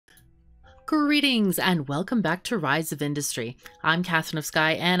Greetings and welcome back to Rise of Industry. I'm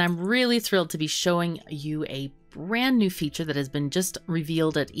KatherineOfSky and I'm really thrilled to be showing you a brand new feature that has been just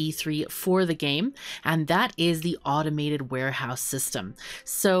revealed at E3 for the game, and that is the automated warehouse system.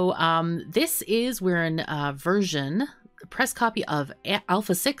 So we're in version press copy of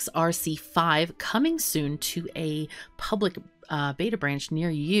Alpha 6 RC5 coming soon to a public beta branch near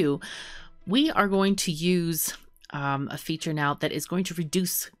you. We are going to use a feature now that is going to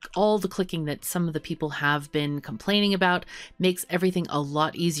reduce all the clicking that some of the people have been complaining about, makes everything a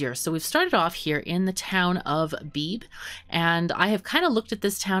lot easier. So we've started off here in the town of Beeb, and I have kind of looked at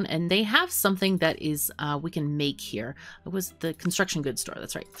this town and they have something that is we can make here. It was the construction goods store,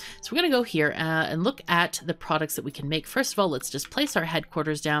 that's right. So we're going to go here and look at the products that we can make. First of all, let's just place our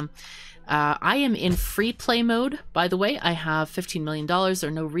headquarters down. I am in free play mode, by the way. I have $15 million. There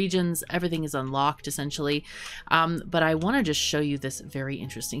are no regions. Everything is unlocked, essentially. But I want to just show you this very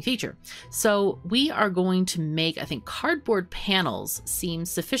interesting feature. So we are going to make, I think, cardboard panels seem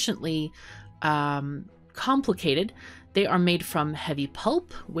sufficiently complicated. They are made from heavy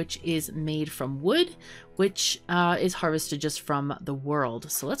pulp, which is made from wood, which is harvested just from the world.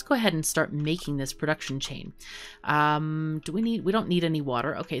 So let's go ahead and start making this production chain. We don't need any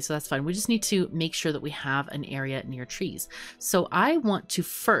water. Okay, so that's fine. We just need to make sure that we have an area near trees. So I want to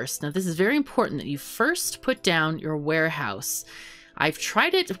first, now this is very important that you first put down your warehouse. I've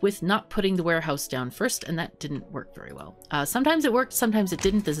tried it with not putting the warehouse down first, and that didn't work very well. Sometimes it worked, sometimes it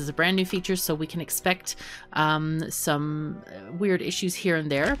didn't. This is a brand new feature, so we can expect some weird issues here and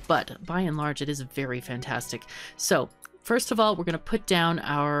there, but by and large, it is very fantastic. So first of all, we're going to put down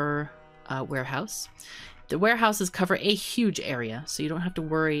our warehouse. The warehouses cover a huge area, so you don't have to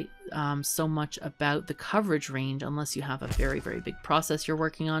worry so much about the coverage range unless you have a very, very big process you're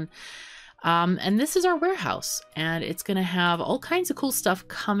working on. And this is our warehouse, and it's going to have all kinds of cool stuff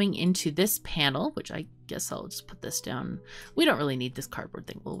coming into this panel, which I guess I'll just put this down. We don't really need this cardboard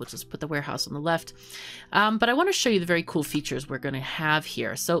thing. We'll just put the warehouse on the left. But I want to show you the very cool features we're going to have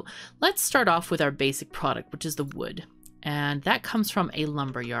here. So let's start off with our basic product, which is the wood. And that comes from a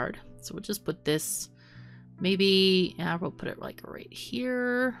lumber yard. So we'll just put this, maybe, yeah, we'll put it like right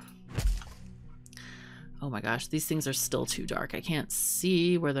here. Oh my gosh, these things are still too dark. I can't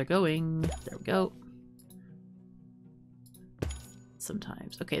see where they're going. There we go.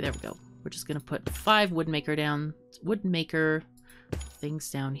 Sometimes. Okay, there we go. We're just going to put 5 woodmaker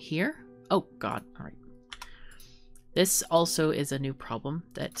things down here. Oh god, all right. This also is a new problem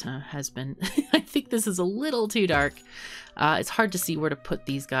that has been... I think this is a little too dark. It's hard to see where to put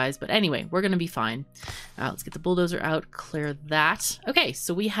these guys, but anyway, we're going to be fine. Let's get the bulldozer out, clear that. Okay,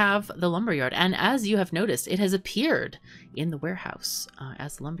 so we have the lumberyard, and as you have noticed, it has appeared in the warehouse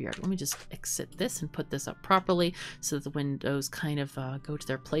as the lumberyard. Let me just exit this and put this up properly so that the windows kind of go to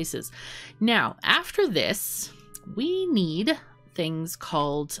their places. Now, after this, we need things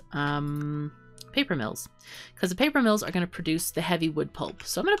called... paper mills, because the paper mills are going to produce the heavy wood pulp.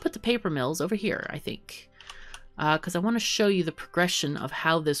 So I'm going to put the paper mills over here, I think, because I want to show you the progression of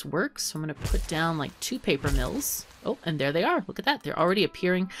how this works. So I'm going to put down like 2 paper mills. Oh, and there they are. Look at that. They're already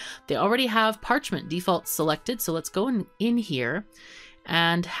appearing. They already have parchment default selected. So let's go in here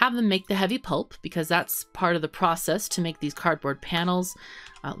and have them make the heavy pulp, because that's part of the process to make these cardboard panels.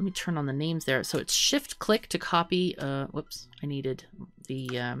 Let me turn on the names there. So it's shift click to copy. Whoops, I needed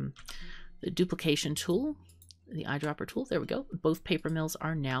the duplication tool, the eyedropper tool. There we go. Both paper mills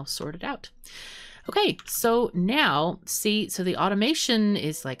are now sorted out. Okay, so now see, so the automation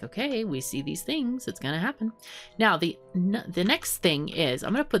is like, okay, we see these things, it's gonna happen. Now the next thing is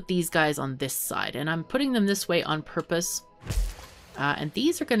I'm gonna put these guys on this side, and I'm putting them this way on purpose. And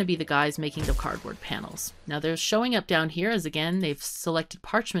these are going to be the guys making the cardboard panels. Now they're showing up down here as, again, they've selected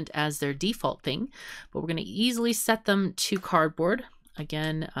parchment as their default thing, but we're going to easily set them to cardboard.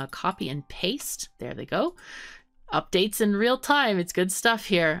 Again, copy and paste. There they go. Updates in real time. It's good stuff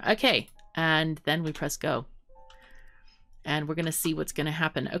here. Okay, and then we press go. And we're going to see what's going to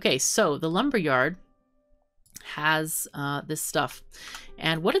happen. Okay, so the lumberyard has this stuff.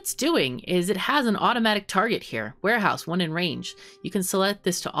 And what it's doing is it has an automatic target here. Warehouse, 1 in range. You can select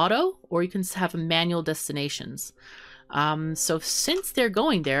this to auto, or you can have manual destinations. So since they're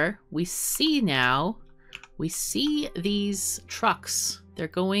going there, we see these trucks. They're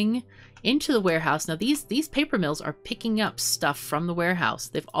going into the warehouse. Now these paper mills are picking up stuff from the warehouse.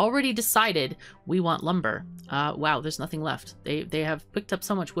 They've already decided we want lumber. Wow, there's nothing left. They have picked up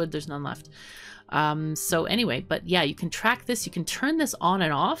so much wood, there's none left. So anyway, but yeah, you can track this. You can turn this on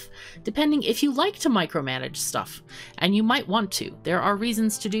and off depending if you like to micromanage stuff, and you might want to. There are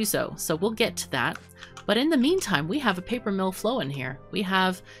reasons to do so. So we'll get to that. But in the meantime, we have a paper mill flowing here. We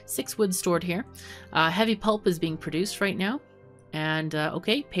have 6 wood stored here. Heavy pulp is being produced right now. And,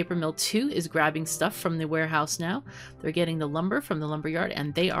 okay, paper mill 2 is grabbing stuff from the warehouse now. They're getting the lumber from the lumber yard,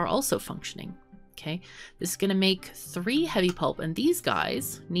 and they are also functioning. Okay, this is going to make 3 heavy pulp, and these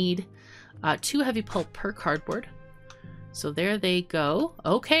guys need 2 heavy pulp per cardboard. So there they go.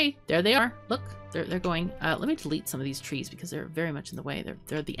 Okay, there they are. Look, they're going. Let me delete some of these trees because they're very much in the way.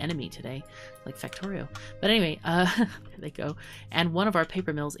 They're the enemy today, like Factorio. But anyway, there they go. And one of our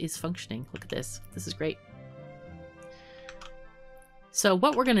paper mills is functioning. Look at this. This is great. So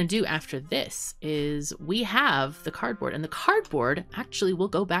what we're going to do after this is we have the cardboard, and the cardboard actually will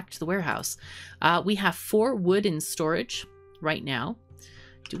go back to the warehouse. We have 4 wood in storage right now.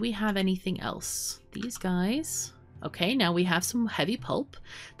 Do we have anything else? These guys. Okay, now we have some heavy pulp.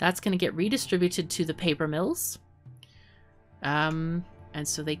 That's going to get redistributed to the paper mills. And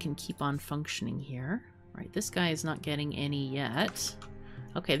so they can keep on functioning here. Right, this guy is not getting any yet.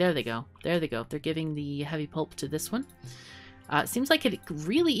 Okay, there they go. There they go. They're giving the heavy pulp to this one. It seems like it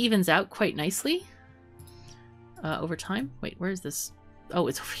really evens out quite nicely over time. Wait, where is this? Oh,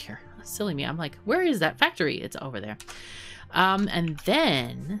 it's over here. Silly me. I'm like, where is that factory? It's over there. And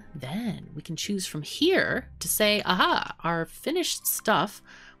then we can choose from here to say, aha, our finished stuff,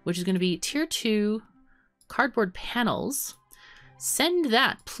 which is going to be tier 2 cardboard panels. Send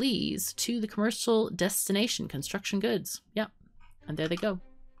that, please, to the commercial destination, construction goods. Yep. And there they go.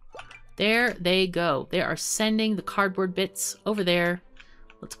 There they go. They are sending the cardboard bits over there.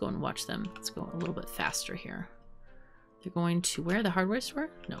 Let's go and watch them. Let's go a little bit faster here. They're going to where? The hardware store?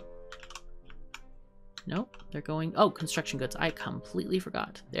 No. Nope. They're going... Oh, construction goods. I completely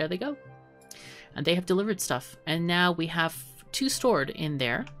forgot. There they go. And they have delivered stuff. And now we have 2 stored in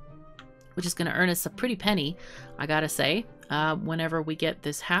there, which is going to earn us a pretty penny, I gotta say, whenever we get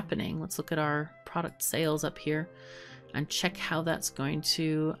this happening. Let's look at our product sales up here and check how that's going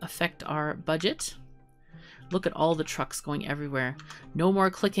to affect our budget. Look at all the trucks going everywhere. No more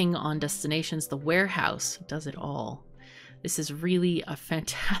clicking on destinations. The warehouse does it all. This is really a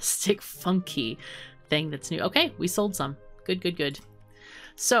fantastic, funky thing that's new. Okay, we sold some. Good, good, good.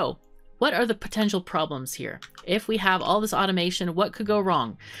 So, what are the potential problems here? If we have all this automation, what could go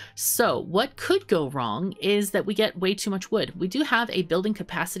wrong? So what could go wrong is that we get way too much wood. We do have a building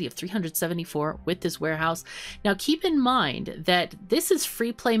capacity of 374 with this warehouse. Now keep in mind that this is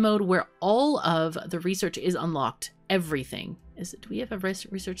free play mode where all of the research is unlocked. Everything. Do we have a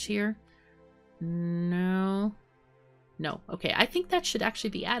research here? No. No. Okay, I think that should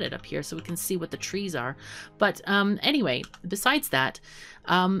actually be added up here so we can see what the trees are. But anyway, besides that,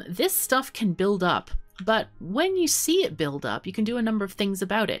 this stuff can build up. But when you see it build up, you can do a number of things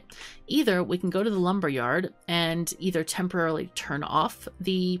about it. Either we can go to the lumber yard and either temporarily turn off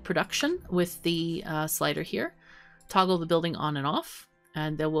the production with the slider here, toggle the building on and off,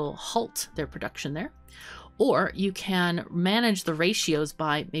 and they will halt their production there. Or you can manage the ratios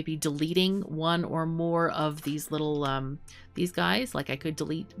by maybe deleting one or more of these little, these guys. Like I could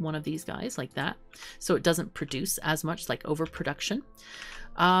delete one of these guys like that, so it doesn't produce as much, like overproduction.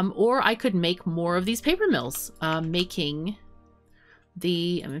 Or I could make more of these paper mills, making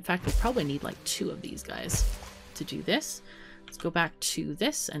the, in fact, we'll probably need like 2 of these guys to do this. Let's go back to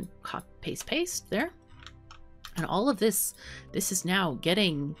this and copy, paste there. And all of this, this is now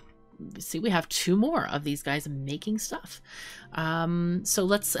getting... See, we have 2 more of these guys making stuff. So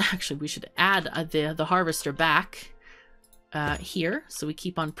let's actually, we should add the harvester back here, so we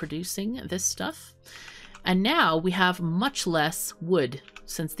keep on producing this stuff. And now we have much less wood,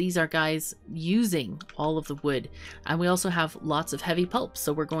 since these are guys using all of the wood. And we also have lots of heavy pulp,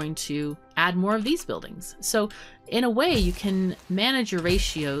 so we're going to add more of these buildings. So in a way, you can manage your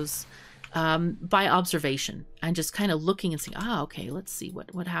ratios by observation and just kind of looking and saying, ah, okay, let's see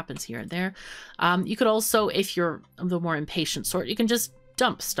what happens here and there. You could also, if you're the more impatient sort, you can just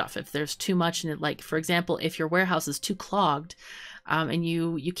dump stuff if there's too much in it. Like, for example, if your warehouse is too clogged and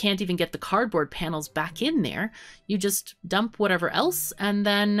you can't even get the cardboard panels back in there, you just dump whatever else and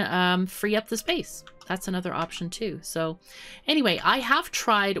then free up the space. That's another option too. So anyway, I have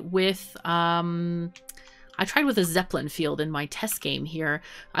tried with... I tried with a Zeppelin field in my test game here.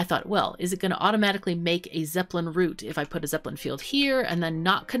 I thought, well, is it going to automatically make a Zeppelin route if I put a Zeppelin field here and then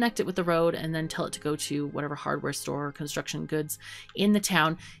not connect it with the road and then tell it to go to whatever hardware store or construction goods in the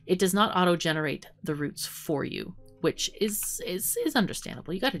town? It does not auto-generate the routes for you, which is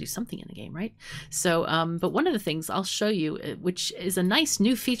understandable. You got to do something in the game, right? So, but one of the things I'll show you, which is a nice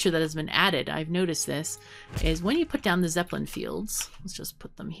new feature that has been added, I've noticed this, is when you put down the Zeppelin fields, let's just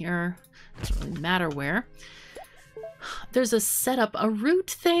put them here, doesn't really matter where, there's a setup, a route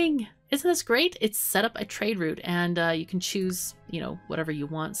thing. Isn't this great? It's set up a trade route, and you can choose, you know, whatever you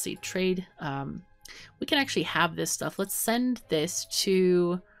want. See, trade. We can actually have this stuff. Let's send this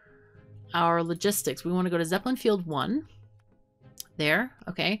to our logistics. We want to go to Zeppelin Field 1. There,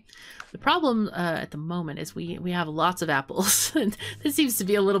 okay. The problem at the moment is we have lots of apples. This seems to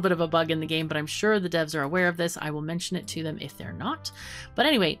be a little bit of a bug in the game, but I'm sure the devs are aware of this. I will mention it to them if they're not. But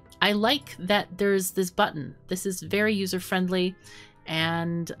anyway, I like that there's this button. This is very user-friendly,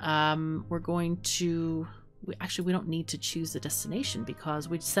 and we're going to... we don't need to choose the destination because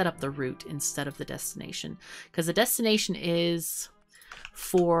we set up the route instead of the destination. Because the destination is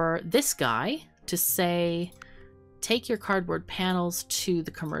for this guy to say... take your cardboard panels to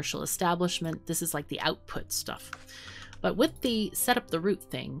the commercial establishment. This is like the output stuff. But with the set up the route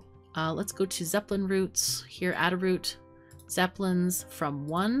thing, let's go to Zeppelin routes. Here, add a route. Zeppelins from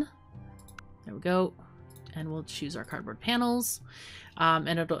 1. There we go. And we'll choose our cardboard panels.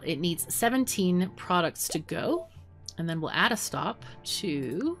 And it needs 17 products to go. And then we'll add a stop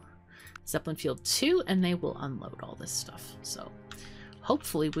to Zeppelin Field 2, and they will unload all this stuff. So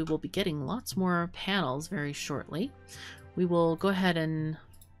hopefully we will be getting lots more panels very shortly. We will go ahead and...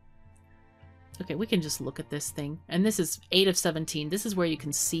 okay, we can just look at this thing. And this is 8 of 17. This is where you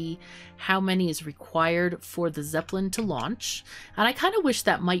can see how many is required for the Zeppelin to launch. And I kind of wish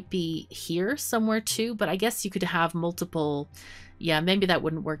that might be here somewhere too, but I guess you could have multiple... yeah, maybe that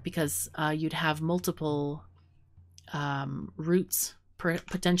wouldn't work because you'd have multiple routes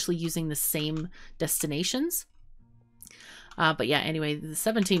potentially using the same destinations. But yeah, anyway, the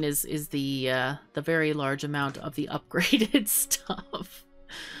 17 is the very large amount of the upgraded stuff.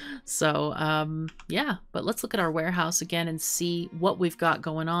 So, yeah, but let's look at our warehouse again and see what we've got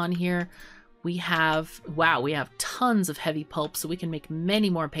going on here. We have, wow, we have tons of heavy pulp, so we can make many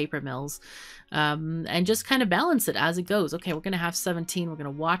more paper mills, and just kind of balance it as it goes. Okay, we're going to have 17. We're going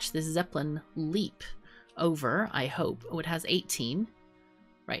to watch this Zeppelin leap over, I hope. Oh, it has 18.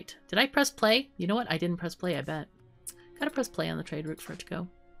 Right. Did I press play? You know what? I didn't press play, I bet. Gotta press play on the trade route for it to go.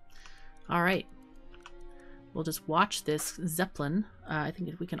 All right. We'll just watch this Zeppelin. I think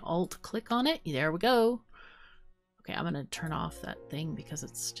if we can alt-click on it. There we go. Okay, I'm going to turn off that thing because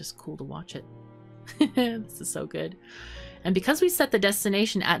it's just cool to watch it. This is so good. And because we set the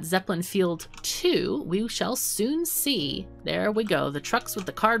destination at Zeppelin Field 2, we shall soon see, there we go, the trucks with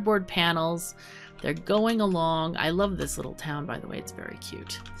the cardboard panels. They're going along. I love this little town, by the way. It's very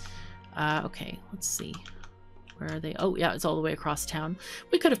cute. Okay, let's see. Where are they? Oh, yeah, it's all the way across town.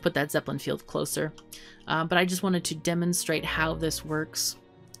 We could have put that Zeppelin Field closer, but I just wanted to demonstrate how this works.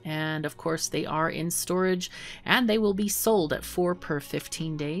 And of course, they are in storage, and they will be sold at 4 per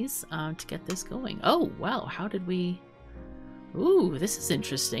 15 days to get this going. Oh, wow. How did we... ooh, this is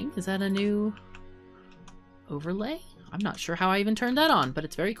interesting. Is that a new overlay? I'm not sure how I even turned that on, but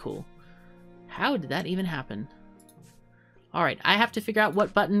it's very cool. How did that even happen? All right, I have to figure out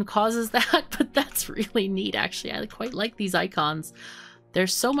what button causes that, but that's really neat, actually. I quite like these icons. They're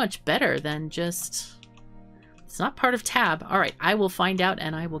so much better than just... it's not part of tab. All right, I will find out,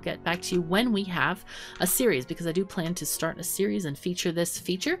 and I will get back to you when we have a series, because I do plan to start a series and feature this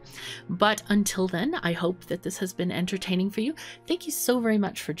feature. But until then, I hope that this has been entertaining for you. Thank you so very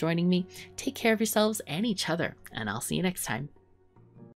much for joining me. Take care of yourselves and each other, and I'll see you next time.